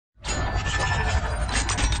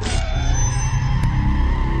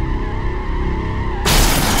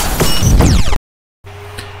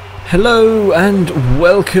Hello and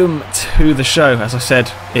welcome to the show. As I said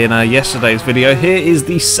in yesterday's video, here is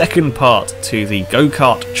the second part to the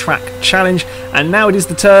Go-Kart track challenge, and now it is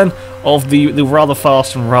the turn of the rather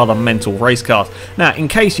fast and rather mental race cars. Now, in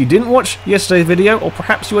case you didn't watch yesterday's video, or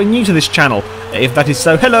perhaps you are new to this channel, if that is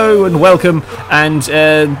so, hello and welcome, and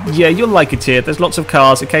yeah, you'll like it here. There's lots of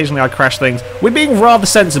cars, occasionally I crash things. We're being rather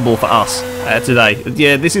sensible for us today.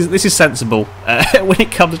 Yeah, this is sensible when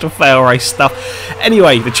it comes to FailRace stuff.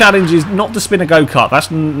 Anyway, the challenge is not to spin a go-kart.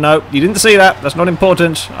 No, you didn't see that. That's not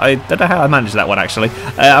important. I don't know how I managed that one, actually.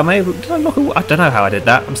 I don't know how I did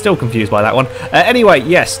that. I'm still confused by that one. Anyway,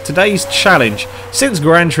 yes, today's challenge, since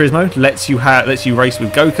Gran Turismo lets you race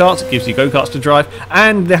with go-karts, it gives you go-karts to drive,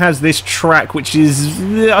 and there has this track which is,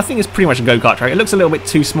 I think it's pretty much a go-kart track. It looks a little bit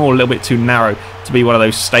too small, a little bit too narrow to be one of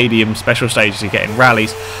those stadium special stages you get in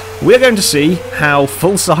rallies. We're going to see how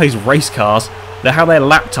full-size race cars, how their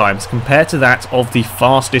lap times compare to that of the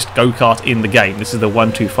fastest go-kart in the game. This is the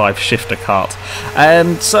 125 shifter kart.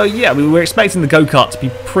 So yeah, we were expecting the go-kart to be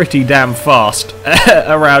pretty damn fast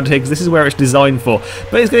around here, because this is where it's designed for.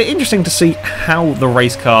 But it's going to be interesting to see how the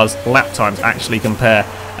race cars' lap times actually compare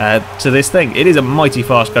to this thing. It is a mighty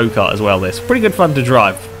fast go-kart as well, this. Pretty good fun to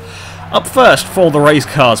drive. Up first for the race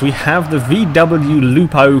cars, we have the VW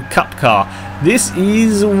Lupo Cup car. This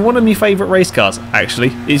is one of my favourite race cars, actually.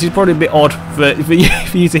 This is probably a bit odd for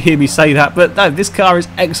you to hear me say that, but no, this car is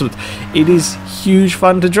excellent. It is huge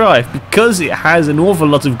fun to drive because it has an awful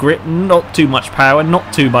lot of grip, not too much power,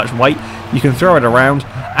 not too much weight. You can throw it around,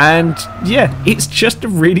 and yeah, it's just a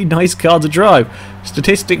really nice car to drive.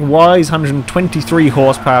 Statistic-wise, 123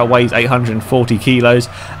 horsepower, weighs 840 kilos,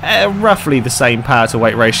 roughly the same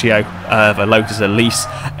power-to-weight ratio of a Lotus Elise,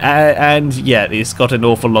 and yeah, it's got an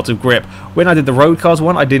awful lot of grip. When I did the road cars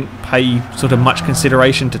one, I didn't pay sort of much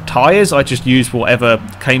consideration to tyres. I just used whatever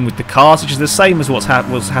came with the cars, which is the same as what's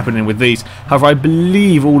happening with these. However, I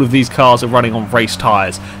believe all of these cars are running on race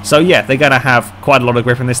tyres, so yeah, they're going to have quite a lot of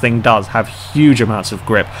grip, and this thing does have huge amounts of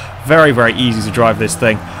grip. Very, very easy to drive this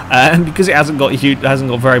thing, and because it hasn't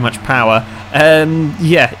got very much power,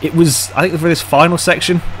 yeah, it was, I think for this final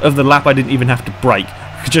section of the lap I didn't even have to brake.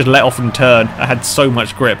 I could just let off and turn. I had so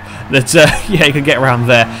much grip that yeah, you could get around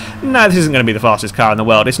there. No, this isn't going to be the fastest car in the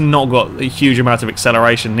world. It's not got a huge amount of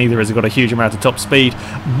acceleration, neither has it got a huge amount of top speed,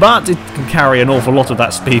 but it can carry an awful lot of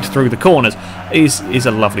that speed through the corners. It is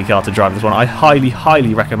a lovely car to drive, this one. I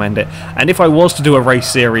highly recommend it, and if I was to do a race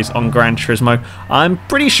series on Gran Turismo, I'm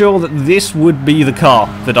pretty sure that this would be the car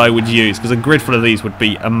that I would use, because a grid full of these would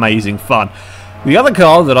be amazing fun. The other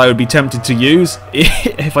car that I would be tempted to use,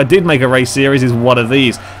 if I did make a race series, is one of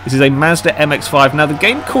these. This is a Mazda MX-5. Now, the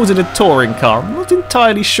game calls it a touring car. I'm not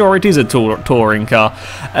entirely sure it is a touring car.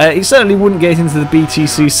 It certainly wouldn't get into the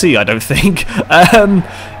BTCC, I don't think.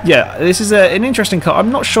 Yeah, this is an interesting car.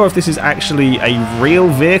 I'm not sure if this is actually a real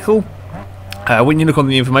vehicle. When you look on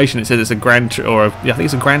the information, it says it's a I think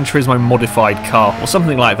it's a Gran Turismo modified car or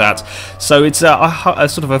something like that. So it's a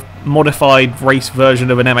sort of a modified race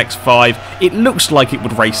version of an MX-5. It looks like it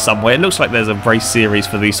would race somewhere. It looks like there's a race series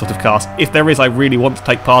for these sort of cars. If there is, I really want to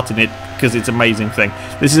take part in it because it's an amazing thing.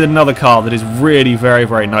 This is another car that is really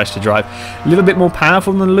very nice to drive. A little bit more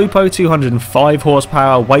powerful than the Lupo, 205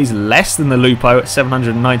 horsepower, weighs less than the Lupo at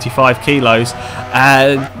 795 kilos.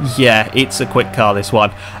 Yeah, it's a quick car, this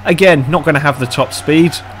one. Again, not going to have the top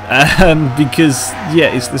speed because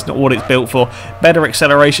yeah, it's not what it's built for. Better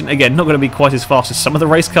acceleration, again, not going to be quite as fast as some of the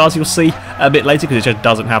race cars you'll see a bit later because it just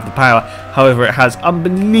doesn't have the power. However, it has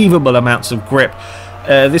unbelievable amounts of grip.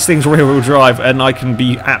 This thing's rear-wheel drive, and I can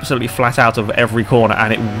be absolutely flat out of every corner,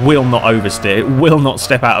 and it will not oversteer. It will not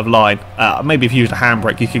step out of line. Maybe if you used a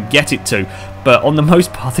handbrake, you could get it to, but on the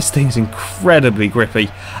most part, this thing's incredibly grippy,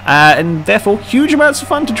 and therefore huge amounts of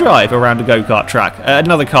fun to drive around a go-kart track.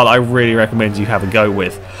 Another car that I really recommend you have a go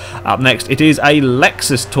with. Up next, it is a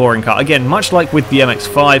Lexus touring car. Again, much like with the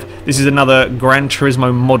MX-5, this is another Gran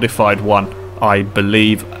Turismo modified one, I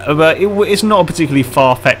believe, but it's not a particularly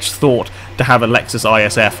far-fetched thought to have a Lexus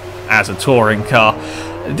ISF as a touring car.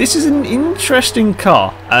 This is an interesting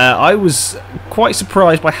car. I was quite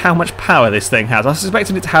surprised by how much power this thing has. I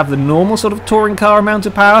suspected it to have the normal sort of touring car amount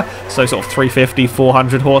of power, so sort of 350,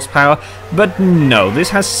 400 horsepower, but no, this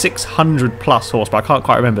has 600 plus horsepower. I can't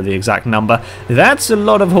quite remember the exact number. That's a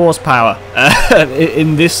lot of horsepower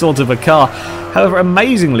in this sort of a car. However,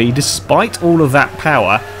 amazingly, despite all of that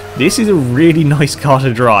power, this is a really nice car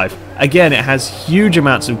to drive. Again, it has huge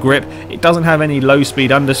amounts of grip. It doesn't have any low-speed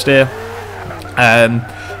understeer.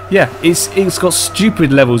 Yeah, it's got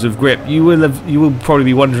stupid levels of grip. You will probably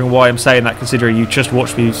be wondering why I'm saying that, considering you just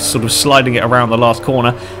watched me sort of sliding it around the last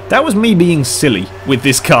corner. That was me being silly with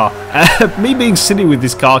this car. Me being silly with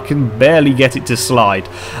this car can barely get it to slide.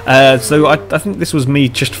 So I think this was me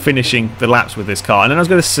just finishing the laps with this car, and then I was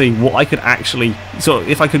going to see what I could actually, sort of,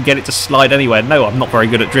 if I could get it to slide anywhere. No, I'm not very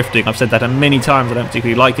good at drifting. I've said that many times. I don't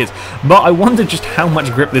particularly like it, but I wondered just how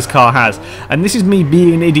much grip this car has, and this is me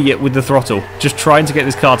being an idiot with the throttle, just trying to get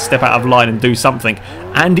this car to step out of line and do something,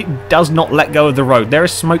 and it does not let go of the road. There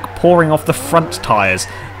is smoke pouring off the front tyres.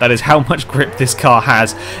 That is how much grip this car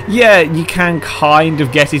has. Yeah, you can kind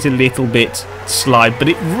of get it a little bit slide, but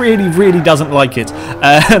it really doesn't like it.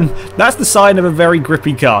 That's the sign of a very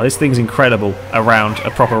grippy car. This thing's incredible around a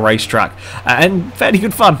proper racetrack, and fairly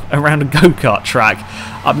good fun around a go-kart track.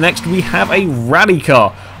 Up next we have a rally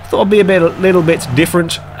car. Thought I'd be a little bit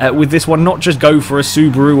different with this one, not just go for a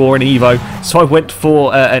Subaru or an Evo, so I went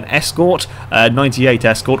for an Escort, 98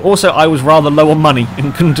 Escort. Also, I was rather low on money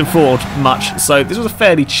and couldn't afford much, so this was a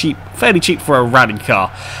fairly cheap for a rally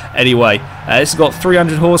car. Anyway, this has got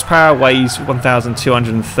 300 horsepower, weighs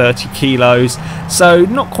 1,230 kilos, so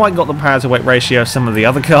not quite got the power to weight ratio of some of the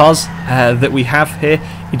other cars that we have here.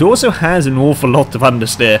 It also has an awful lot of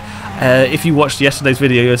understeer. If you watched yesterday's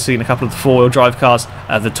video, you've seen a couple of the four-wheel drive cars,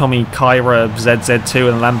 the Tommy Kyra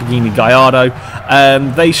ZZ2 and the Lamborghini Gallardo.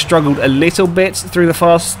 They struggled a little bit through the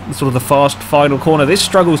fast final corner. This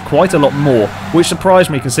struggles quite a lot more, which surprised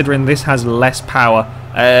me considering this has less power,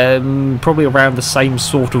 probably around the same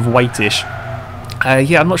sort of weightish.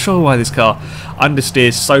 Yeah, I'm not sure why this car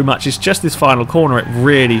understeers so much. It's just this final corner it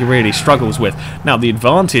really struggles with. Now, the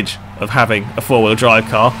advantage of having a four-wheel drive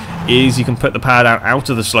car is you can put the power down out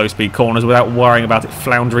of the slow speed corners without worrying about it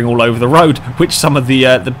floundering all over the road, which some of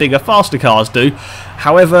the bigger, faster cars do.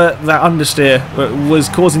 However, that understeer was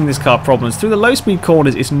causing this car problems. Through the low speed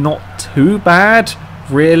corners, it's not too bad,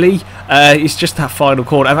 really. It's just that final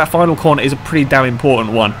corner, and that final corner is a pretty damn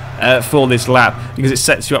important one for this lap, because it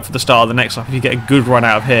sets you up for the start of the next lap. If you get a good run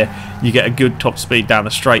out of here, you get a good top speed down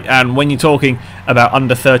the straight, and when you're talking about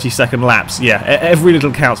under 30-second laps, yeah, every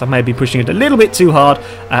little counts. I may be pushing it a little bit too hard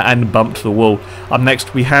and bumped the wall. Up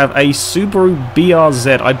next we have a Subaru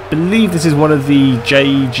BRZ. I believe this is one of the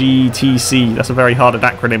JGTC, that's a very hard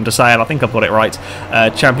acronym to say, and I think I've got it right,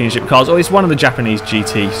 championship cars, or it's one of the Japanese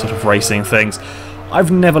GT sort of racing things. I've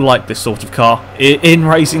never liked this sort of car. In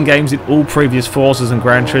racing games, in all previous Forzas and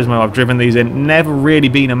Gran Turismo I've driven these in, never really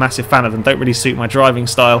been a massive fan of them, don't really suit my driving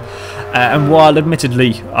style. And while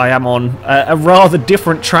admittedly I am on a rather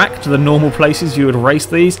different track to the normal places you would race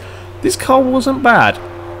these, this car wasn't bad.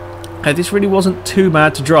 This really wasn't too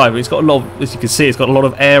bad to drive. It's got a lot of, as you can see, it's got a lot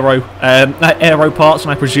of aero parts,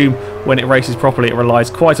 and I presume when it races properly it relies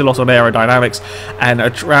quite a lot on aerodynamics, and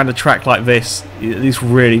around a track like this it's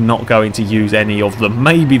really not going to use any of them.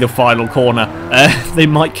 Maybe the final corner they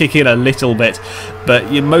might kick in a little bit,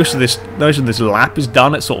 but most of this lap is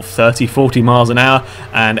done at sort of 30-40 miles an hour,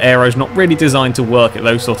 and aero's not really designed to work at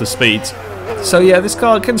those sort of speeds. So yeah, this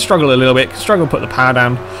car can struggle a little bit, to put the power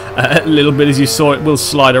down a little bit. As you saw, it will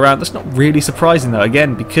slide around. That's not really surprising though,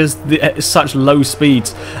 again, because at such low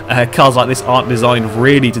speeds, cars like this aren't designed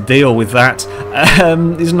really to deal with that.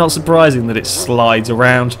 It's not surprising that it slides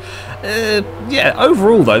around. Yeah,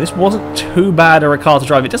 overall though, this wasn't too bad of a car to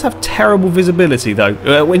drive. It does have terrible visibility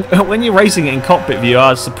though. When you're racing it in cockpit view,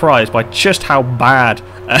 I was surprised by just how bad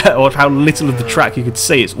or how little of the track you could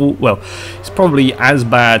see. It's probably as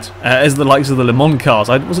bad as the likes of the Le Mans cars.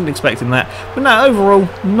 I wasn't expecting that, but no, overall,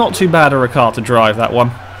 not too bad of a car to drive, that one.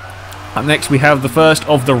 Up next, we have the first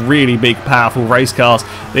of the really big, powerful race cars.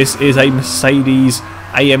 This is a Mercedes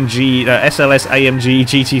AMG, SLS AMG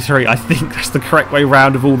GT3. I think that's the correct way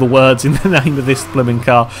round of all the words in the name of this blooming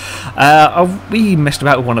car. We messed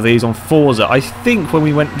about with one of these on Forza. I think when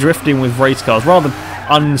we went drifting with race cars, rather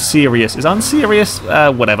unserious. Is unserious?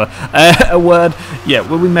 Whatever. A word. Yeah,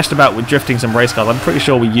 when we messed about with drifting some race cars, I'm pretty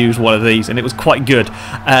sure we used one of these, and it was quite good.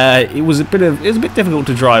 It was a bit difficult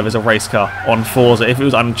to drive as a race car on Forza if it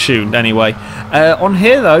was untuned. Anyway, on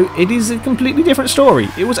here though, it is a completely different story.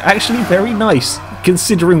 It was actually very nice,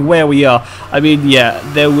 considering where we are. I mean, yeah,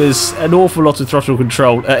 there was an awful lot of throttle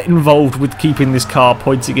control involved with keeping this car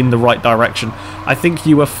pointing in the right direction. I think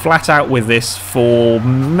you were flat out with this for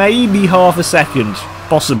maybe half a second,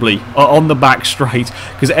 possibly, on the back straight,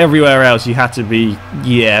 because everywhere else you had to be,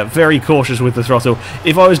 yeah, very cautious with the throttle.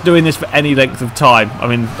 If I was doing this for any length of time, I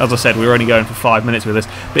mean, as I said, we were only going for 5 minutes with this,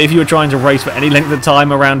 but if you were trying to race for any length of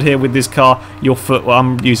time around here with this car, your foot, well,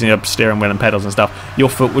 I'm using a steering wheel and pedals and stuff, your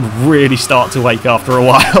foot would really start to ache after a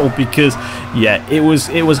while, because, yeah, it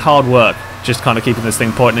was hard work just kind of keeping this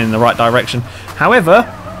thing pointing in the right direction.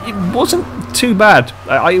 However, it wasn't too bad.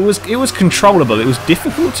 It was controllable. It was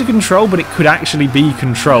difficult to control, but it could actually be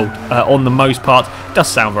controlled on the most part. It does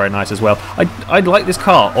sound very nice as well. I like this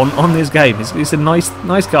car on this game. It's a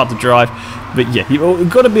nice car to drive. But yeah, you've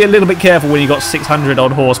got to be a little bit careful when you've got 600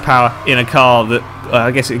 odd horsepower in a car that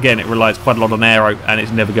I guess again it relies quite a lot on aero, and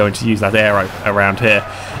it's never going to use that aero around here.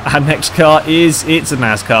 Our next car it's a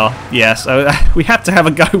Nascar. Yeah, so we had to have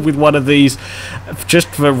a go with one of these just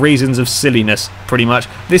for reasons of silliness, pretty much.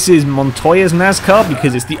 This is Montoya's Nascar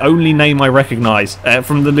because it's the only name I recognise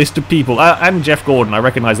from the list of people. And Jeff Gordon, I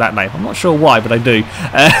recognise that name. I'm not sure why, but I do.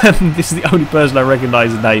 This is the only person I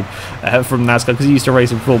recognise the name from NASCAR because he used to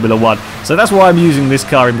race in Formula 1. So that's why I'm using this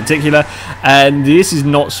car in particular. And this is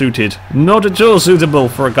not suited, not at all suitable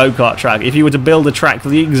for a go-kart track. If you were to build a track for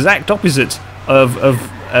the exact opposite of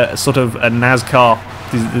sort of a NASCAR,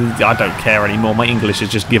 I don't care anymore, my English has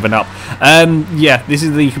just given up. Yeah, this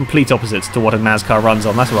is the complete opposite to what a NASCAR runs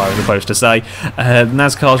on, that's what I was supposed to say.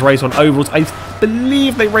 NASCARs race on ovals. I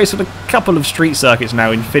believe they race on a couple of street circuits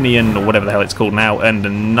now, Infineon or whatever the hell it's called now, and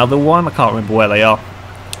another one, I can't remember where they are.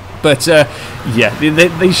 But yeah,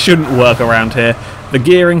 they shouldn't work around here. The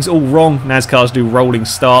gearing's all wrong. NASCARs do rolling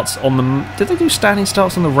starts on them. Did they do standing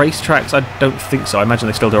starts on the racetracks? I don't think so. I imagine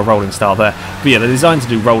they still do a rolling start there. But yeah, they're designed to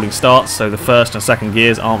do rolling starts, so the first and second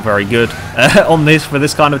gears aren't very good on this for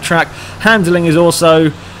this kind of track. Handling is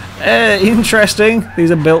also interesting.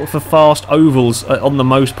 These are built for fast ovals on the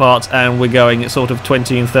most part, and we're going at sort of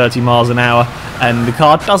 20 and 30 miles an hour, and the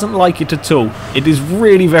car doesn't like it at all. It is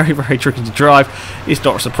really very tricky to drive. It's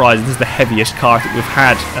not surprising. This is the heaviest car that we've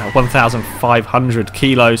had, 1,500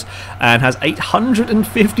 kilos, and has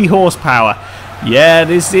 850 horsepower. Yeah,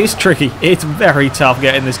 this is tricky. It's very tough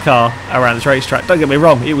getting this car around this racetrack. Don't get me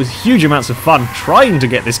wrong, it was huge amounts of fun trying to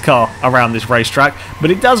get this car around this racetrack, but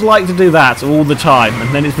it does like to do that all the time,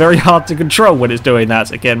 and then it's very hard to control when it's doing that.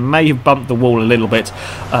 Again, may have bumped the wall a little bit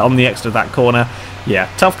on the exit of that corner. Yeah,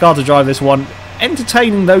 tough car to drive, this one.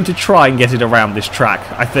 Entertaining though to try and get it around this track,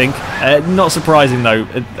 I think. Not surprising though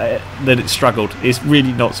that it struggled. It's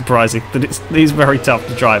really not surprising that it's very tough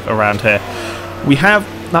to drive around here. We have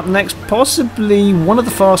up next possibly one of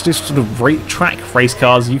the fastest sort of track race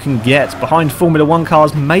cars you can get, behind Formula 1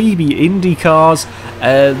 cars, maybe Indy cars.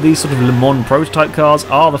 These sort of Le Mans prototype cars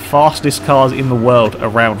are the fastest cars in the world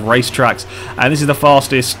around racetracks, and this is the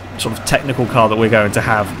fastest sort of technical car that we're going to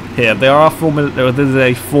have here. There's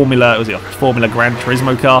a Formula Gran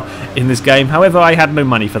Turismo car in this game. However, I had no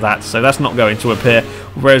money for that, so that's not going to appear.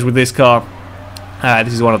 Whereas with this car,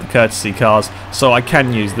 this is one of the courtesy cars, so I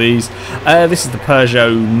can use these. This is the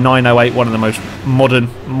Peugeot 908, one of the most modern,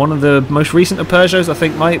 one of the most recent of Peugeots. I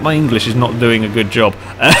think my English is not doing a good job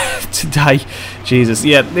today. Jesus,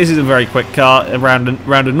 yeah, this is a very quick car around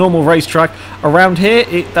a normal racetrack. Around here,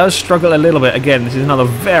 it does struggle a little bit. Again, this is another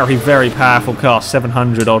very powerful car,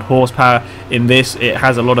 700 odd horsepower in this. It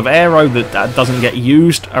has a lot of aero that doesn't get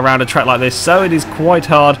used around a track like this, so it is quite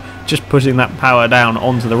hard just putting that power down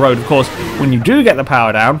onto the road. Of course, when you do get the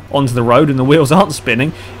power down onto the road and the wheels aren't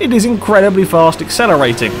spinning, it is incredibly fast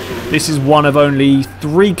accelerating. This is one of only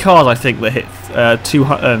 3 cars, I think, that hit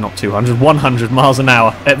 100 miles an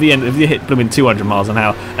hour at the end. If you hit blooming 200 miles an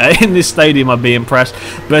hour in this stadium, I'd be impressed.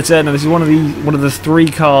 But no, this is one of the 3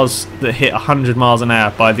 cars that hit 100 miles an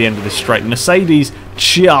hour by the end of this straight. Mercedes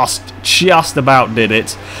just about did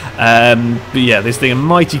it. But yeah, this thing is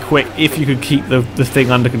mighty quick if you could keep the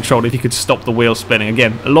thing under control, if you could stop the wheel spinning.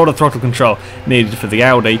 Again, a lot of throttle control needed for the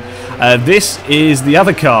Audi. This is the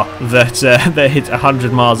other car that hit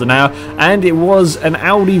 100 miles an hour, and it was an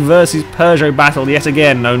Audi versus Peugeot battle yet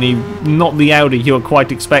again, only not the Audi you were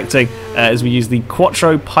quite expecting, as we use the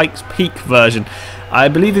Quattro Pikes Peak version. I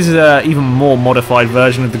believe this is an even more modified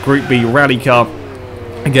version of the Group B rally car.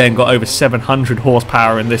 Again, got over 700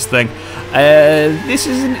 horsepower in this thing. This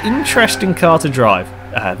is an interesting car to drive,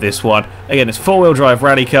 this one. Again, it's 4-wheel drive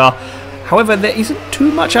rally car. However, there isn't too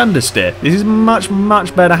much understeer. This is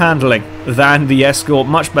much better handling than the Escort,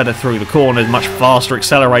 much better through the corners, much faster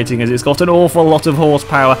accelerating, as it's got an awful lot of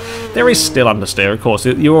horsepower. There is still understeer, of course.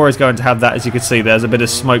 You're always going to have that. As you can see, there's a bit of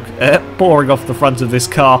smoke pouring off the front of this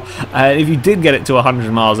car. If you did get it to 100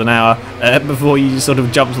 miles an hour before you sort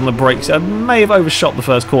of jumped on the brakes, I may have overshot the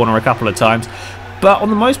first corner a couple of times. But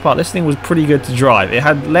on the most part, this thing was pretty good to drive. It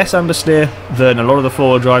had less understeer than a lot of the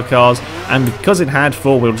 4-wheel drive cars, and because it had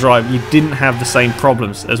 4-wheel drive, you didn't have the same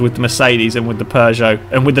problems as with the Mercedes and with the Peugeot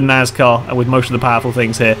and with the NASCAR and with most of the powerful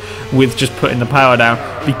things here with just putting the power down,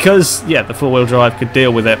 because yeah, the 4-wheel drive could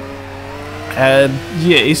deal with it.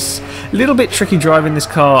 Yeah, it's a little bit tricky driving this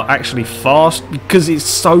car actually fast, because it's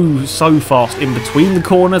so fast in between the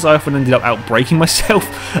corners. I often ended up out braking myself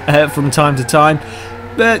from time to time.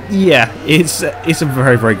 But yeah, it's a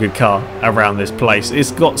very, very good car around this place.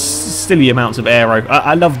 It's got silly amounts of aero.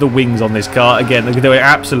 I love the wings on this car. Again, they're doing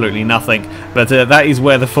absolutely nothing, but that is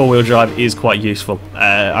where the four-wheel drive is quite useful.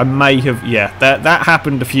 I may have, yeah, that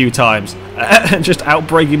happened a few times, just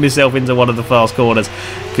outbraking myself into one of the fast corners,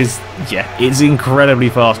 because yeah, it's incredibly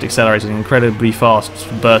fast accelerating, incredibly fast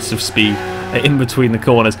bursts of speed in between the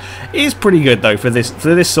corners. It is pretty good though for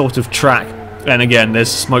this sort of track. And again,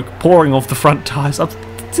 there's smoke pouring off the front tyres. I'm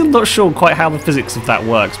still not sure quite how the physics of that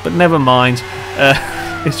works, but never mind.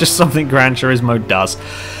 It's just something Gran Turismo does.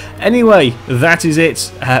 Anyway, that is it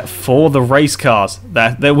for the race cars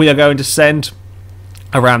that we are going to send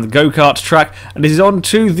around the go-kart track, and this is on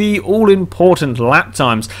to the all-important lap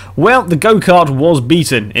times. Well, the go-kart was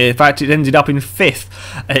beaten. In fact, it ended up in 5th.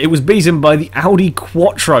 It was beaten by the Audi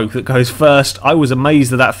Quattro that goes first. I was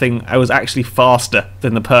amazed that that thing was actually faster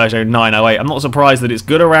than the Peugeot 908. I'm not surprised that it's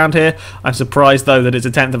good around here. I'm surprised, though, that it's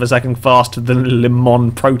a 1/10 of a second faster than the Le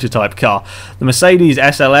Mans prototype car. The Mercedes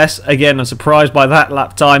SLS, again, I'm surprised by that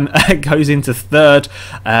lap time. It goes into 3rd.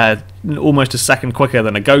 Almost a second quicker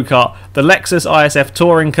than a go-kart. The Lexus ISF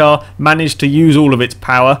touring car managed to use all of its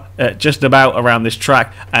power just about around this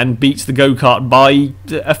track and beats the go-kart by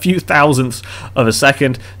a few thousandths of a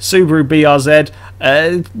second. Subaru BRZ,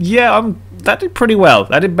 that did pretty well.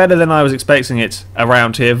 That did better than I was expecting it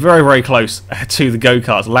around here. Very, very close to the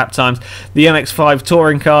go-kart's lap times. The MX-5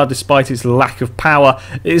 touring car, despite its lack of power,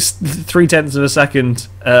 is 3/10 of a second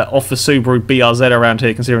off the Subaru BRZ around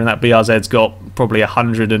here, considering that BRZ's got probably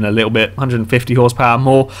 100 and a little bit, 150 horsepower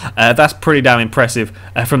more. That's pretty damn impressive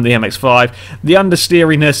from the MX-5. The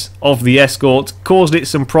understeeriness of the Escort caused it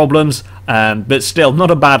some problems, but still not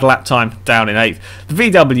a bad lap time down in 8th. The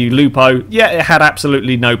VW Lupo, yeah, it had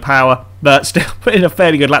absolutely no power, but still put in a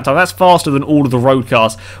fairly good lap time. That's faster than all of the road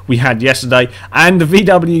cars we had yesterday. And the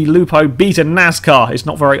VW Lupo beat a Nascar. It's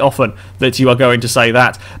not very often that you are going to say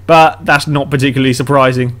that, but that's not particularly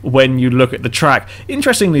surprising when you look at the track.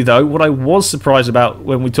 Interestingly though, what I was surprised about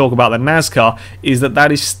when we talk about the Nascar is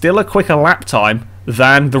that is still a quicker lap time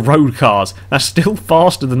than the road cars. That's still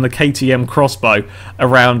faster than the KTM Crossbow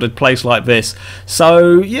around a place like this.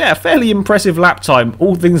 So yeah, fairly impressive lap time,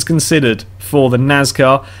 all things considered, for the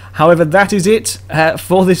Nascar. However, that is it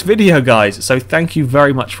for this video, guys. So thank you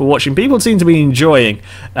very much for watching. People seem to be enjoying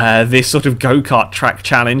this sort of go-kart track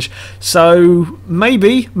challenge. So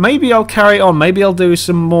maybe I'll carry on. Maybe I'll do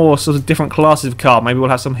some more sort of different classes of car. Maybe we'll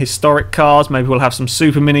have some historic cars. Maybe we'll have some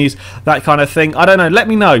super minis, that kind of thing. I don't know. Let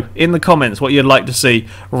me know in the comments what you'd like to see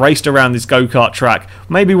raced around this go-kart track.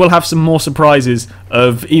 Maybe we'll have some more surprises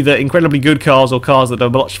of either incredibly good cars or cars that are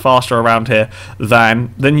much faster around here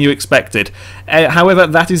than you expected. However,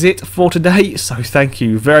 that is it for today, so thank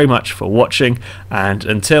you very much for watching, and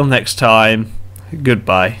until next time,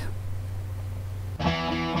 goodbye.